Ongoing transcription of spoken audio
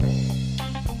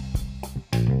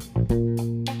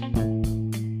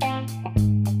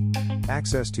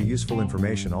Access to useful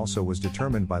information also was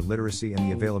determined by literacy and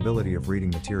the availability of reading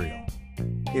material.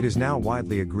 It is now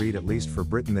widely agreed, at least for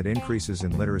Britain, that increases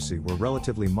in literacy were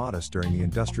relatively modest during the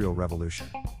Industrial Revolution.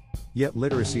 Yet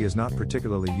literacy is not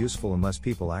particularly useful unless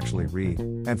people actually read,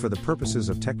 and for the purposes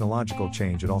of technological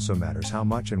change it also matters how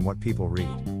much and what people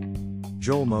read.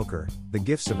 Joel Mokyr, The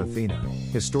Gifts of Athena,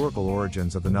 Historical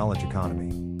Origins of the Knowledge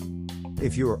Economy.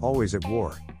 If you are always at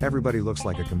war, everybody looks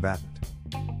like a combatant.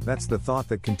 That's the thought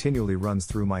that continually runs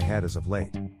through my head as of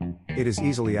late. It is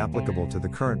easily applicable to the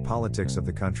current politics of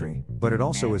the country, but it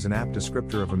also is an apt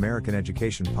descriptor of American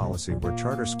education policy, where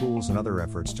charter schools and other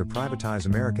efforts to privatize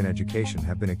American education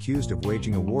have been accused of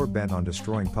waging a war bent on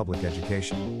destroying public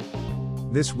education.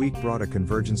 This week brought a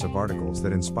convergence of articles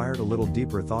that inspired a little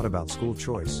deeper thought about school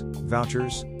choice,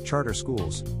 vouchers, charter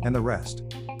schools, and the rest.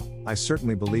 I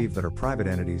certainly believe that are private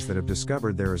entities that have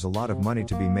discovered there is a lot of money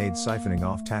to be made siphoning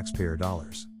off taxpayer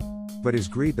dollars. But is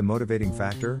greed the motivating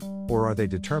factor, or are they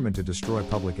determined to destroy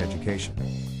public education?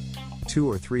 2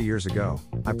 or 3 years ago,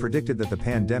 I predicted that the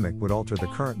pandemic would alter the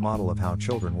current model of how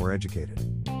children were educated.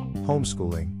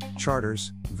 Homeschooling,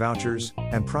 charters, vouchers,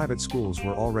 and private schools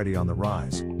were already on the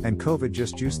rise, and COVID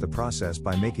just juiced the process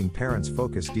by making parents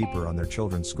focus deeper on their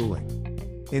children's schooling.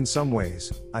 In some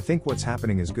ways, I think what's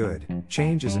happening is good.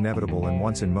 Change is inevitable, and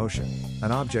once in motion,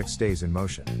 an object stays in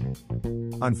motion.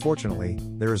 Unfortunately,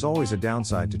 there is always a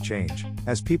downside to change,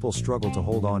 as people struggle to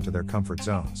hold on to their comfort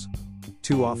zones.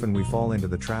 Too often we fall into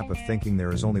the trap of thinking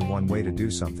there is only one way to do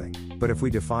something, but if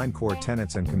we define core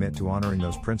tenets and commit to honoring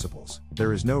those principles,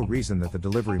 there is no reason that the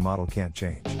delivery model can't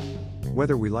change.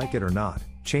 Whether we like it or not,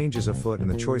 change is afoot, and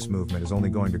the choice movement is only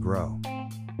going to grow.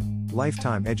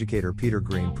 Lifetime educator Peter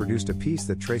Green produced a piece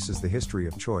that traces the history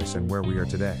of choice and where we are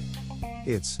today.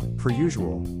 It's, per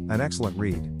usual, an excellent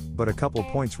read, but a couple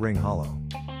points ring hollow.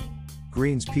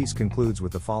 Green's piece concludes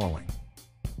with the following.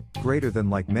 Greater than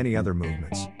like many other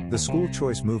movements, the school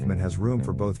choice movement has room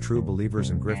for both true believers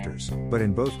and grifters, but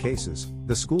in both cases,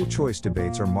 the school choice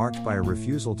debates are marked by a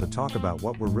refusal to talk about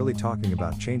what we're really talking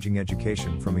about: changing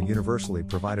education from a universally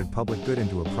provided public good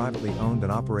into a privately owned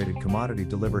and operated commodity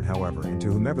delivered however and to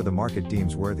whomever the market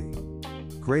deems worthy.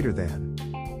 Greater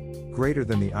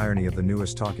than the irony of the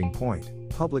newest talking point,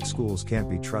 public schools can't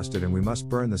be trusted and we must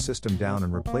burn the system down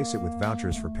and replace it with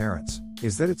vouchers for parents,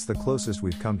 is that it's the closest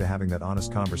we've come to having that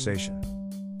honest conversation.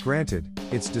 Granted,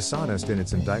 it's dishonest in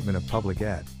its indictment of public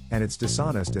ed, and it's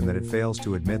dishonest in that it fails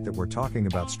to admit that we're talking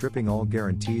about stripping all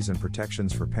guarantees and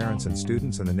protections for parents and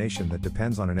students and the nation that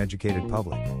depends on an educated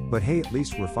public. But hey, at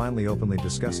least we're finally openly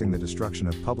discussing the destruction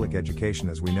of public education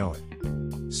as we know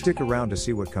it. Stick around to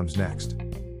see what comes next.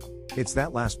 It's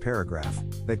that last paragraph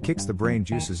that kicks the brain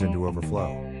juices into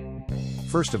overflow.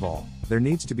 First of all, there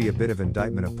needs to be a bit of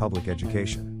indictment of public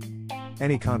education.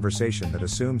 Any conversation that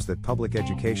assumes that public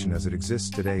education as it exists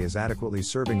today is adequately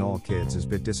serving all kids is a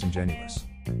bit disingenuous.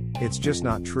 It's just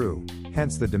not true,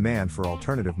 hence the demand for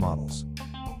alternative models.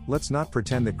 Let's not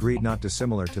pretend that greed not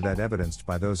dissimilar to that evidenced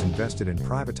by those invested in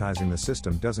privatizing the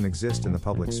system doesn't exist in the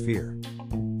public sphere.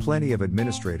 Plenty of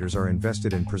administrators are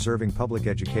invested in preserving public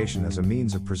education as a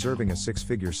means of preserving a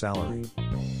six-figure salary.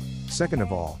 Second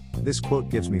of all, this quote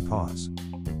gives me pause.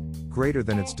 Greater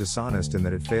than it's dishonest in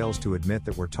that it fails to admit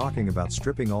that we're talking about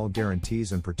stripping all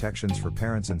guarantees and protections for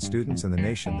parents and students and the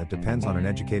nation that depends on an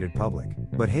educated public.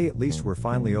 But hey, at least we're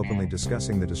finally openly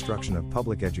discussing the destruction of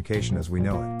public education as we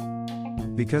know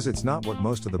it. Because it's not what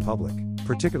most of the public,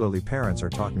 particularly parents, are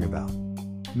talking about.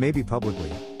 Maybe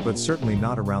publicly, but certainly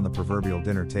not around the proverbial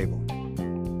dinner table.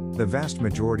 The vast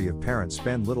majority of parents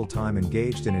spend little time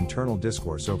engaged in internal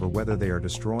discourse over whether they are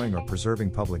destroying or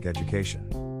preserving public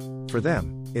education. For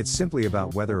them, it's simply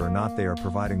about whether or not they are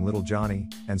providing little Johnny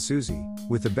and Susie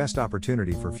with the best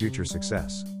opportunity for future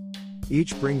success.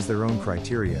 Each brings their own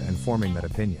criteria in forming that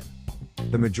opinion.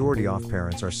 The majority of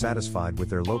parents are satisfied with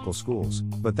their local schools,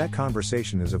 but that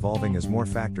conversation is evolving as more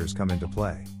factors come into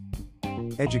play.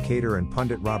 Educator and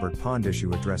pundit Robert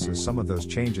Pondishu addresses some of those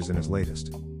changes in his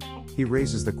latest. He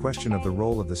raises the question of the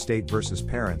role of the state versus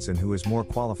parents and who is more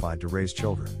qualified to raise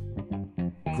children.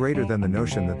 Greater than the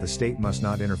notion that the state must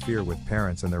not interfere with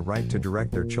parents and their right to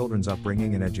direct their children's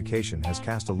upbringing and education has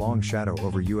cast a long shadow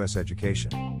over U.S. education.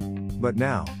 But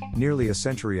now, nearly a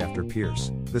century after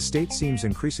Pierce, the state seems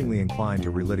increasingly inclined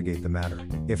to relitigate the matter,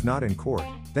 if not in court,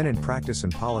 then in practice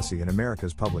and policy in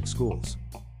America's public schools.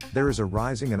 There is a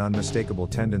rising and unmistakable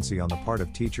tendency on the part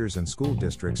of teachers and school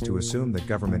districts to assume that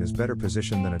government is better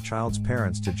positioned than a child's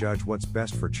parents to judge what's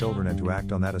best for children and to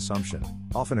act on that assumption,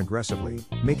 often aggressively,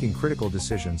 making critical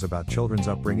decisions about children's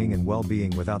upbringing and well-being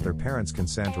without their parents'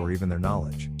 consent or even their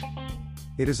knowledge.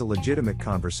 It is a legitimate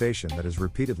conversation that is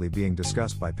repeatedly being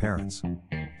discussed by parents.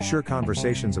 Sure,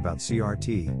 conversations about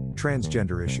CRT,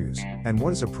 transgender issues, and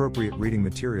what is appropriate reading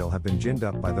material have been ginned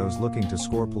up by those looking to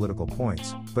score political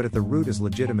points, but at the root is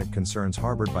legitimate concerns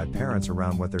harbored by parents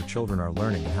around what their children are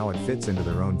learning and how it fits into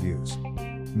their own views.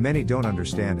 Many don't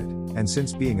understand it, and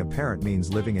since being a parent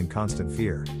means living in constant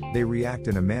fear, they react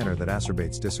in a manner that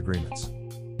exacerbates disagreements.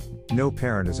 No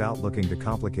parent is out looking to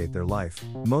complicate their life,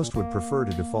 most would prefer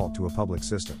to default to a public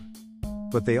system.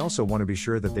 But they also want to be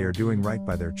sure that they are doing right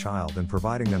by their child and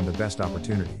providing them the best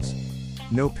opportunities.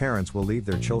 No parents will leave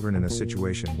their children in a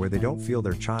situation where they don't feel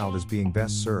their child is being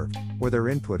best served, or their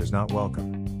input is not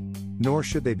welcome. Nor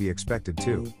should they be expected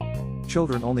to.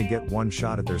 Children only get one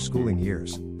shot at their schooling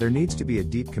years, there needs to be a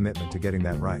deep commitment to getting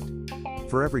that right.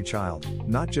 For every child,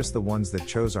 not just the ones that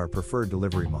chose our preferred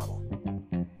delivery model.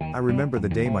 I remember the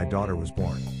day my daughter was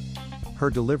born. Her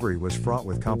delivery was fraught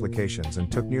with complications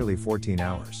and took nearly 14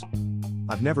 hours.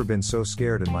 I've never been so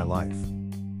scared in my life.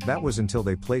 That was until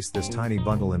they placed this tiny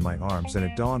bundle in my arms and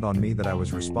it dawned on me that I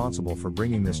was responsible for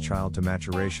bringing this child to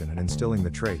maturation and instilling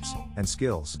the traits and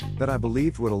skills that I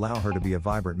believed would allow her to be a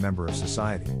vibrant member of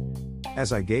society.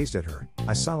 As I gazed at her,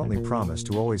 I silently promised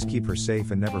to always keep her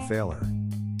safe and never fail her.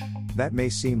 That may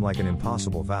seem like an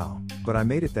impossible vow, but I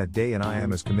made it that day and I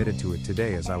am as committed to it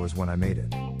today as I was when I made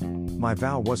it. My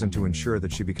vow wasn't to ensure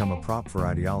that she become a prop for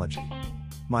ideology.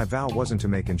 My vow wasn't to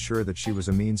make ensure that she was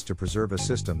a means to preserve a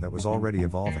system that was already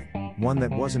evolving, one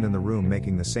that wasn't in the room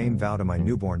making the same vow to my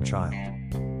newborn child.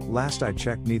 Last I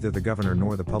checked, neither the governor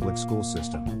nor the public school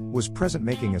system was present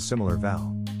making a similar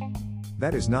vow.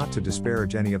 That is not to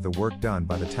disparage any of the work done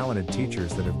by the talented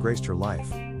teachers that have graced her life,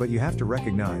 but you have to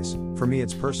recognize, for me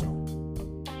it's personal.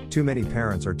 Too many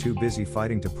parents are too busy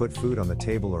fighting to put food on the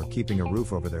table or keeping a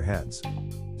roof over their heads.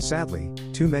 Sadly,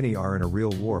 too many are in a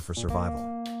real war for survival.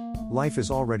 Life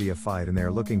is already a fight and they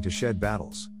are looking to shed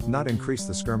battles, not increase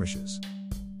the skirmishes.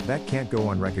 That can't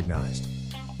go unrecognized.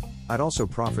 I'd also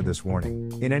proffer this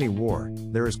warning: in any war,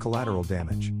 there is collateral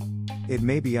damage. It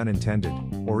may be unintended,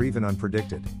 or even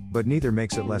unpredicted, but neither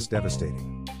makes it less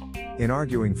devastating. In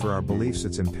arguing for our beliefs,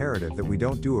 it's imperative that we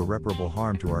don't do irreparable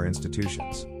harm to our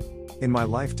institutions. In my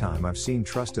lifetime, I've seen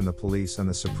trust in the police and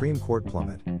the Supreme Court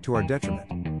plummet, to our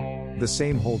detriment. The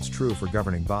same holds true for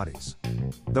governing bodies.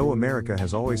 Though America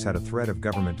has always had a thread of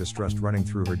government distrust running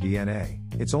through her DNA,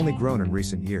 it's only grown in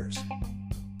recent years.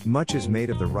 Much is made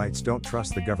of the right's "don't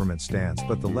trust the government" stance,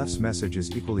 but the left's message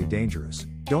is equally dangerous: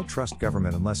 don't trust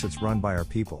government unless it's run by our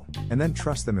people, and then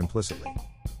trust them implicitly.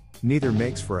 Neither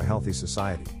makes for a healthy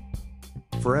society.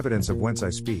 For evidence of whence I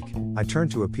speak, I turn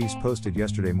to a piece posted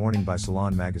yesterday morning by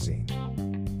Salon magazine.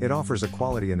 It offers a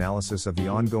quality analysis of the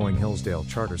ongoing Hillsdale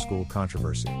Charter School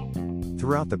controversy.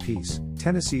 Throughout the piece,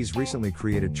 Tennessee's recently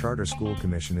created Charter School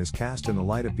Commission is cast in the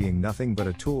light of being nothing but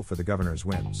a tool for the governor's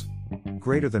whims.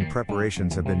 Greater than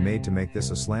preparations have been made to make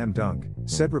this a slam dunk,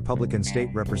 said Republican State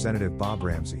Representative Bob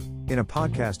Ramsey, in a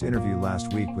podcast interview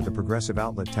last week with the progressive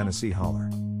outlet Tennessee Holler.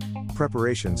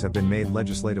 Preparations have been made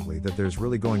legislatively that there's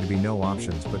really going to be no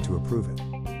options but to approve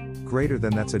it. Greater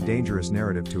than that's a dangerous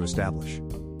narrative to establish.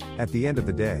 At the end of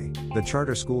the day, the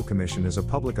Charter School Commission is a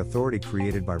public authority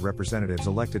created by representatives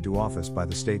elected to office by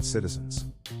the state's citizens.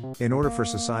 In order for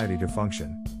society to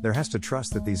function, there has to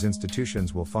trust that these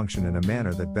institutions will function in a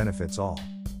manner that benefits all.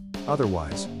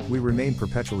 Otherwise, we remain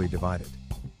perpetually divided.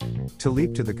 To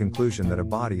leap to the conclusion that a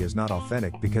body is not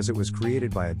authentic because it was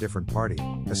created by a different party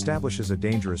establishes a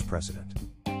dangerous precedent.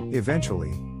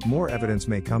 Eventually, more evidence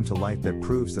may come to light that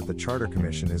proves that the Charter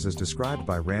Commission is, as described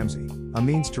by Ramsey, a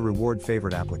means to reward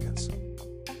favored applicants.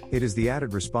 It is the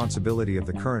added responsibility of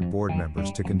the current board members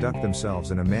to conduct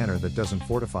themselves in a manner that doesn't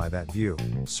fortify that view,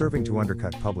 serving to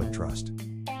undercut public trust.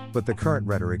 But the current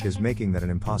rhetoric is making that an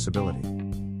impossibility.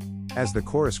 As the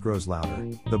chorus grows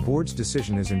louder, the board's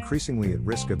decision is increasingly at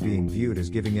risk of being viewed as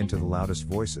giving in to the loudest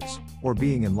voices, or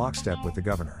being in lockstep with the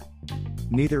governor.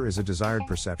 Neither is a desired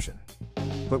perception.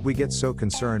 But we get so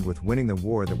concerned with winning the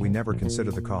war that we never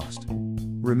consider the cost.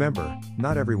 Remember,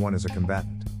 not everyone is a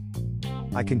combatant.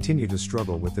 I continue to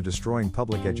struggle with the destroying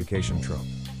public education trope.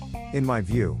 In my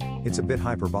view, it's a bit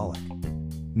hyperbolic.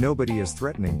 Nobody is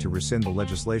threatening to rescind the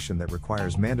legislation that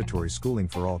requires mandatory schooling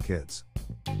for all kids.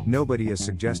 Nobody is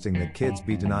suggesting that kids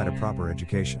be denied a proper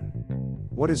education.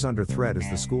 What is under threat is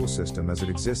the school system as it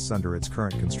exists under its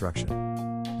current construction.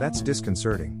 That's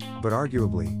disconcerting, but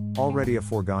arguably, already a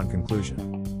foregone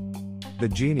conclusion. The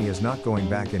genie is not going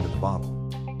back into the bottle.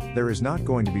 There is not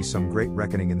going to be some great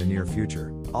reckoning in the near future,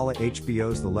 a la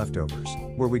HBO's The Leftovers,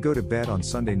 where we go to bed on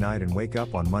Sunday night and wake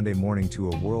up on Monday morning to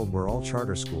a world where all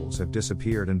charter schools have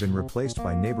disappeared and been replaced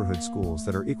by neighborhood schools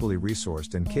that are equally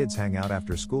resourced and kids hang out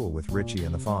after school with Richie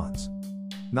and the Fonz.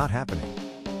 Not happening.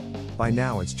 By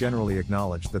now it's generally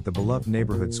acknowledged that the beloved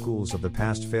neighborhood schools of the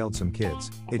past failed some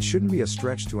kids. It shouldn't be a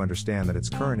stretch to understand that its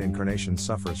current incarnation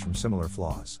suffers from similar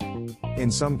flaws. In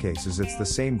some cases it's the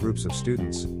same groups of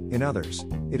students, in others,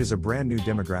 it is a brand new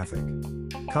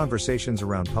demographic. Conversations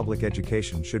around public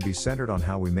education should be centered on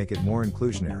how we make it more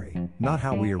inclusionary, not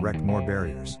how we erect more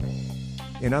barriers.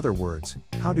 In other words,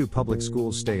 how do public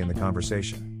schools stay in the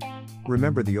conversation?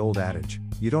 Remember the old adage,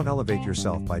 you don't elevate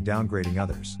yourself by downgrading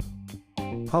others.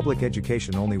 Public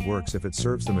education only works if it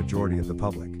serves the majority of the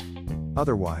public.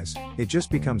 Otherwise, it just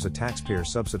becomes a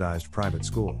taxpayer-subsidized private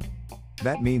school.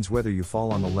 That means whether you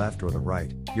fall on the left or the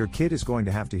right, your kid is going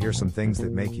to have to hear some things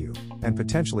that make you, and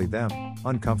potentially them,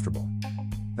 uncomfortable.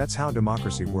 That's how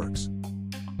democracy works.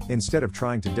 Instead of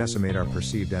trying to decimate our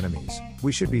perceived enemies,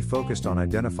 we should be focused on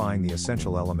identifying the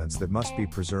essential elements that must be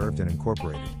preserved and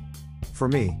incorporated. For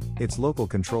me, it's local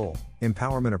control,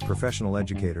 empowerment of professional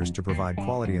educators to provide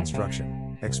quality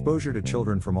instruction, exposure to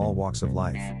children from all walks of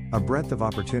life, a breadth of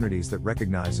opportunities that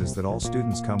recognizes that all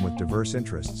students come with diverse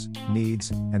interests, needs,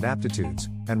 and aptitudes,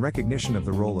 and recognition of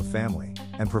the role of family,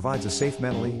 and provides a safe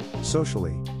mentally,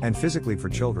 socially, and physically for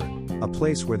children, a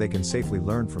place where they can safely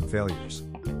learn from failures.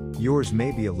 Yours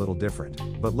may be a little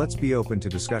different, but let's be open to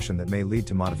discussion that may lead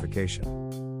to modification.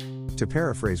 To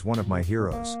paraphrase one of my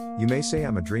heroes, you may say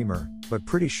I'm a dreamer, but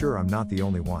pretty sure I'm not the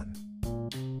only one.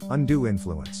 Undue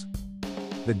influence.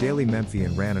 The Daily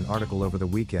Memphian ran an article over the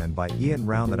weekend by Ian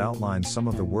Round that outlines some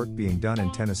of the work being done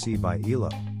in Tennessee by ELO,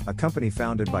 a company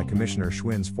founded by Commissioner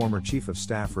Schwinn's former Chief of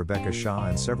Staff Rebecca Shaw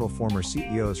and several former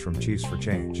CEOs from Chiefs for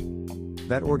Change.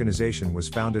 That organization was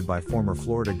founded by former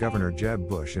Florida Governor Jeb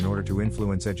Bush in order to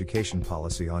influence education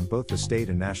policy on both the state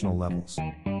and national levels.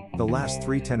 The last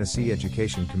 3 Tennessee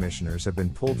education commissioners have been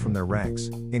pulled from their ranks,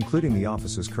 including the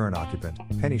office's current occupant,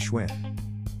 Penny Schwinn.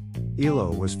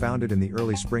 ELO was founded in the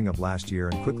early spring of last year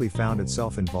and quickly found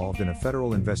itself involved in a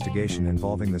federal investigation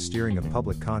involving the steering of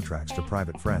public contracts to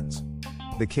private friends.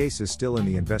 The case is still in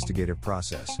the investigative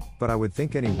process, but I would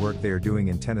think any work they are doing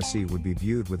in Tennessee would be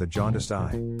viewed with a jaundiced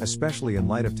eye, especially in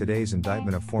light of today's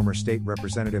indictment of former State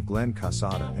Representative Glenn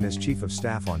Casada and his chief of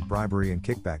staff on bribery and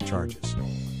kickback charges.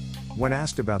 When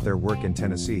asked about their work in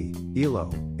Tennessee,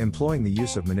 ELO, employing the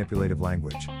use of manipulative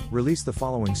language, released the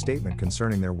following statement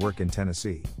concerning their work in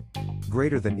Tennessee.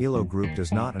 Greater than ELO Group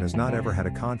does not and has not ever had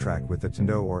a contract with the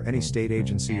TNDO or any state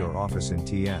agency or office in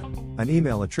TN, an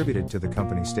email attributed to the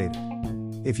company stated.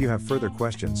 If you have further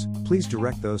questions, please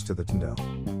direct those to the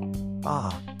TNDO.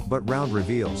 But Round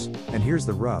reveals, and here's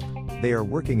the rub, they are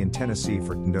working in Tennessee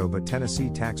for TNDO but Tennessee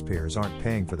taxpayers aren't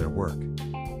paying for their work.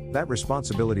 That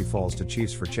responsibility falls to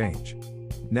Chiefs for Change.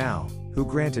 Now, who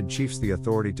granted Chiefs the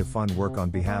authority to fund work on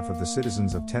behalf of the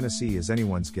citizens of Tennessee is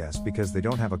anyone's guess because they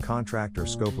don't have a contract or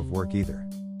scope of work either.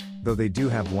 Though they do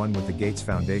have one with the Gates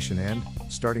Foundation and,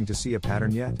 starting to see a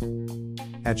pattern yet?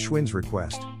 At Schwinn's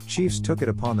request, Chiefs took it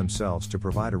upon themselves to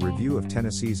provide a review of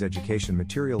Tennessee's education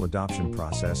material adoption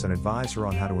process and advise her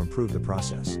on how to improve the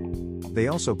process. They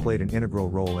also played an integral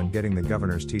role in getting the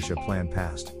governor's TISA plan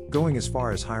passed, going as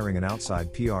far as hiring an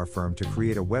outside PR firm to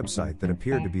create a website that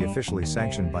appeared to be officially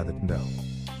sanctioned by the TNDO.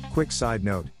 Quick side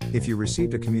note, if you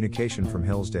received a communication from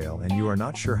Hillsdale and you are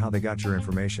not sure how they got your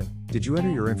information, did you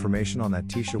enter your information on that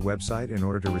TISA website in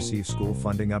order to receive school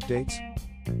funding updates?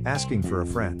 Asking for a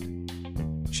friend.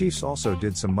 Chiefs also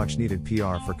did some much-needed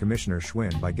PR for Commissioner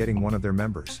Schwinn by getting one of their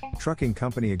members, trucking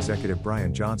company executive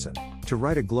Brian Johnson, to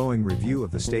write a glowing review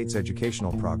of the state's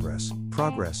educational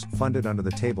progress funded under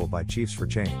the table by Chiefs for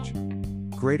Change.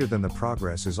 Greater than the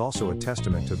progress is also a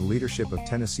testament to the leadership of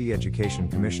Tennessee Education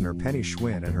Commissioner Penny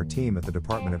Schwinn and her team at the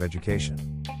Department of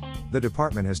Education. The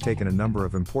department has taken a number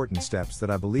of important steps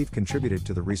that I believe contributed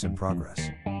to the recent progress.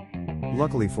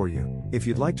 Luckily for you, if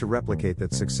you'd like to replicate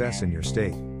that success in your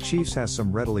state, Chiefs has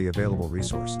some readily available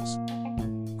resources.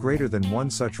 Greater than one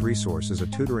such resource is a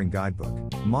tutoring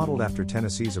guidebook, modeled after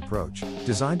Tennessee's approach,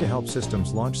 designed to help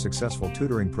systems launch successful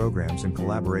tutoring programs in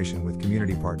collaboration with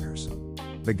community partners.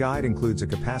 The guide includes a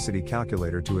capacity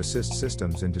calculator to assist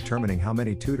systems in determining how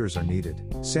many tutors are needed,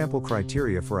 sample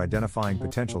criteria for identifying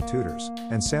potential tutors,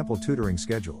 and sample tutoring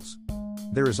schedules.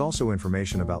 There is also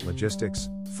information about logistics,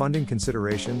 funding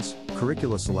considerations,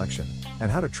 curricula selection, and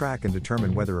how to track and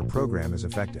determine whether a program is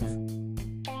effective.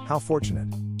 How fortunate!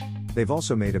 They've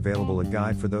also made available a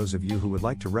guide for those of you who would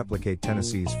like to replicate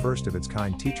Tennessee's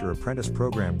first-of-its-kind teacher apprentice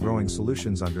program. Growing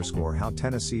Solutions _ how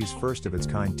Tennessee's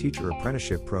first-of-its-kind teacher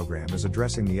apprenticeship program is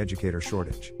addressing the educator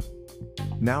shortage.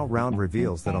 Now Round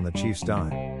reveals that on the Chiefs'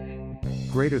 dime,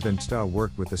 Greater than TSTA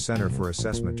worked with the Center for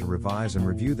Assessment to revise and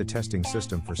review the testing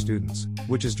system for students,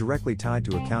 which is directly tied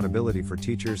to accountability for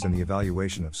teachers and the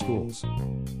evaluation of schools.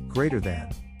 Greater than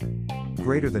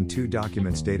Greater than 2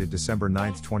 documents dated December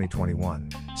 9, 2021,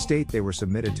 state they were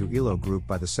submitted to ELO Group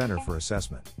by the Center for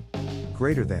Assessment.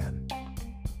 Greater than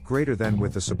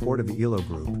with the support of the ELO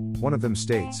Group, one of them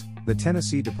states, the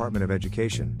Tennessee Department of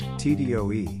Education,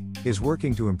 TDOE, is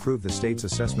working to improve the state's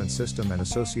assessment system and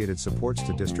associated supports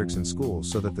to districts and schools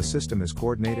so that the system is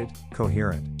coordinated,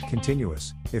 coherent,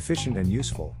 continuous, efficient and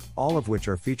useful, all of which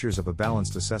are features of a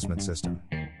balanced assessment system.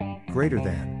 Greater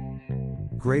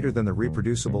than the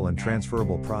reproducible and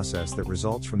transferable process that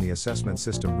results from the assessment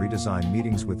system redesign.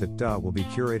 Meetings with it will be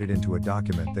curated into a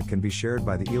document that can be shared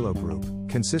by the ELO Group,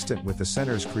 consistent with the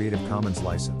Center's Creative Commons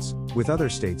license, with other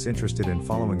states interested in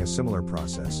following a similar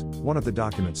process. One of the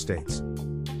documents states,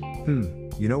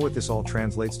 you know what this all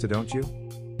translates to, don't you?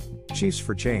 Chiefs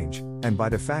for Change, and by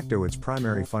de facto its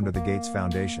primary funder the Gates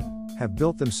Foundation, have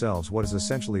built themselves what is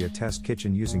essentially a test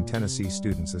kitchen using Tennessee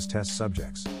students as test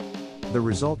subjects. The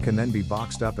result can then be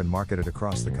boxed up and marketed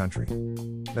across the country.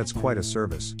 That's quite a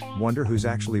service. Wonder who's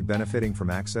actually benefiting from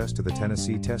access to the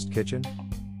Tennessee Test Kitchen?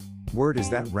 Word is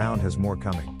that round has more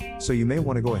coming, so you may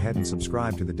want to go ahead and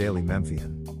subscribe to the Daily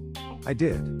Memphian. I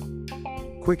did.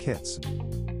 Quick hits.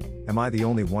 Am I the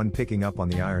only one picking up on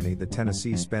the irony that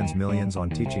Tennessee spends millions on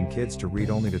teaching kids to read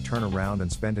only to turn around and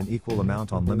spend an equal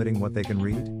amount on limiting what they can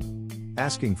read?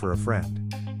 Asking for a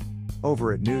friend.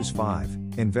 Over at News 5,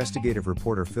 investigative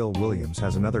reporter Phil Williams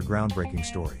has another groundbreaking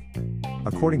story.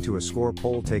 According to a SCORE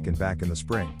poll taken back in the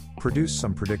spring, produced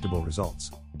some predictable results.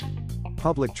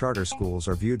 Public charter schools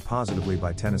are viewed positively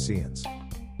by Tennesseans.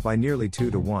 By nearly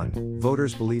 2 to 1,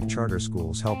 voters believe charter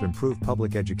schools help improve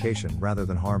public education rather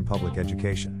than harm public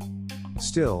education.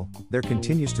 Still, there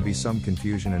continues to be some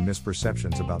confusion and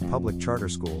misperceptions about public charter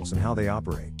schools and how they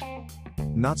operate.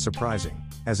 Not surprising,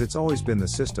 as it's always been the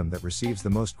system that receives the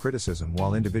most criticism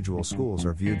while individual schools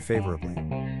are viewed favorably.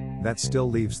 That still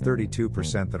leaves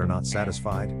 32% that are not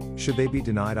satisfied. Should they be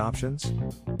denied options?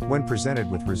 When presented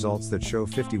with results that show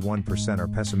 51% are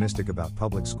pessimistic about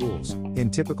public schools, in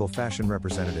typical fashion,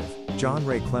 Representative John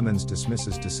Ray Clemens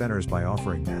dismisses dissenters by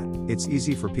offering that it's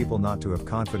easy for people not to have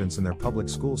confidence in their public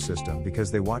school system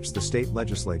because they watch the state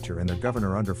legislature and their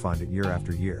governor underfund it year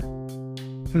after year.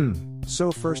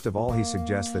 So first of all, he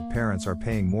suggests that parents are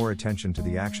paying more attention to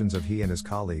the actions of he and his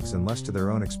colleagues and less to their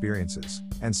own experiences.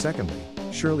 And secondly,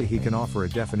 surely he can offer a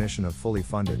definition of fully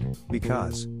funded,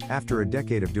 because, after a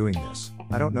decade of doing this,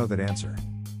 I don't know that answer.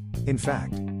 In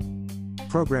fact,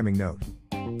 programming note.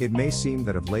 It may seem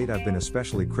that of late I've been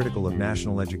especially critical of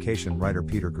national education writer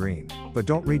Peter Green, but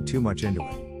don't read too much into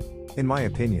it. In my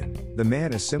opinion, the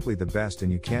man is simply the best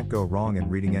and you can't go wrong in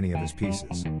reading any of his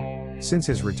pieces. Since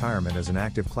his retirement as an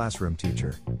active classroom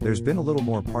teacher, there's been a little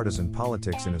more partisan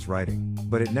politics in his writing,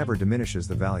 but it never diminishes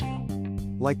the value.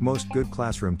 Like most good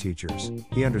classroom teachers,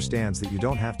 he understands that you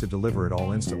don't have to deliver it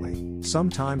all instantly.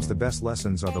 Sometimes the best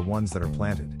lessons are the ones that are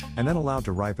planted, and then allowed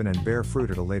to ripen and bear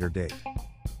fruit at a later date.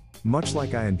 Much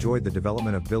like I enjoyed the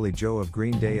development of Billy Joe of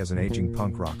Green Day as an aging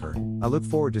punk rocker, I look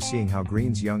forward to seeing how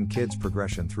Green's young kids'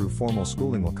 progression through formal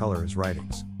schooling will color his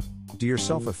writings. Do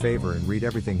yourself a favor and read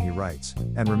everything he writes,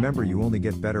 and remember you only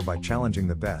get better by challenging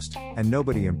the best, and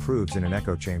nobody improves in an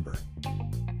echo chamber.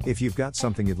 If you've got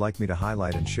something you'd like me to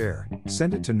highlight and share,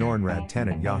 send it to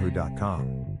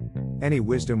nornrad10@yahoo.com. Any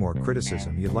wisdom or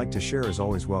criticism you'd like to share is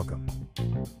always welcome.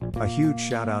 A huge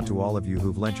shout out to all of you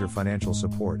who've lent your financial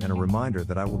support and a reminder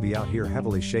that I will be out here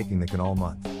heavily shaking the can all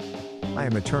month. I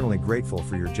am eternally grateful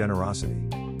for your generosity.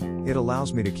 It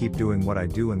allows me to keep doing what I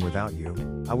do, and without you,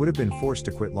 I would have been forced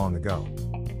to quit long ago.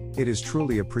 It is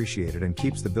truly appreciated and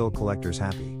keeps the bill collectors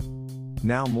happy.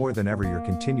 Now more than ever, your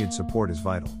continued support is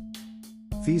vital.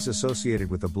 Fees associated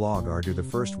with the blog are due the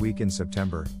first week in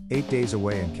September, 8 days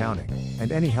away and counting,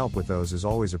 and any help with those is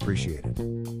always appreciated.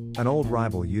 An old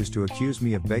rival used to accuse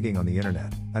me of begging on the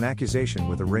internet, an accusation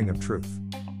with a ring of truth.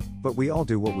 But we all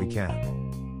do what we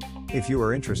can. If you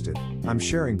are interested, I'm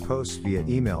sharing posts via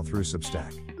email through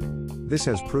Substack. This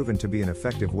has proven to be an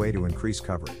effective way to increase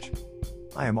coverage.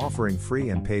 I am offering free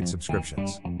and paid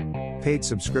subscriptions. Paid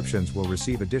subscriptions will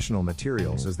receive additional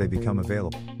materials as they become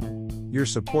available. Your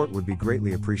support would be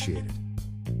greatly appreciated.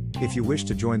 If you wish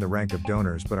to join the rank of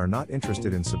donors but are not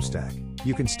interested in Substack,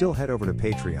 you can still head over to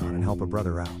Patreon and help a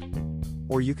brother out.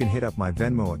 Or you can hit up my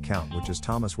Venmo account, which is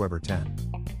ThomasWeber10.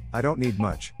 I don't need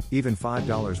much, even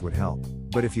 $5 would help,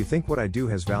 but if you think what I do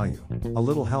has value, a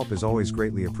little help is always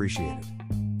greatly appreciated.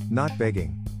 Not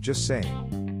begging, just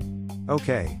saying.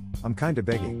 Okay, I'm kinda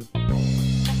begging.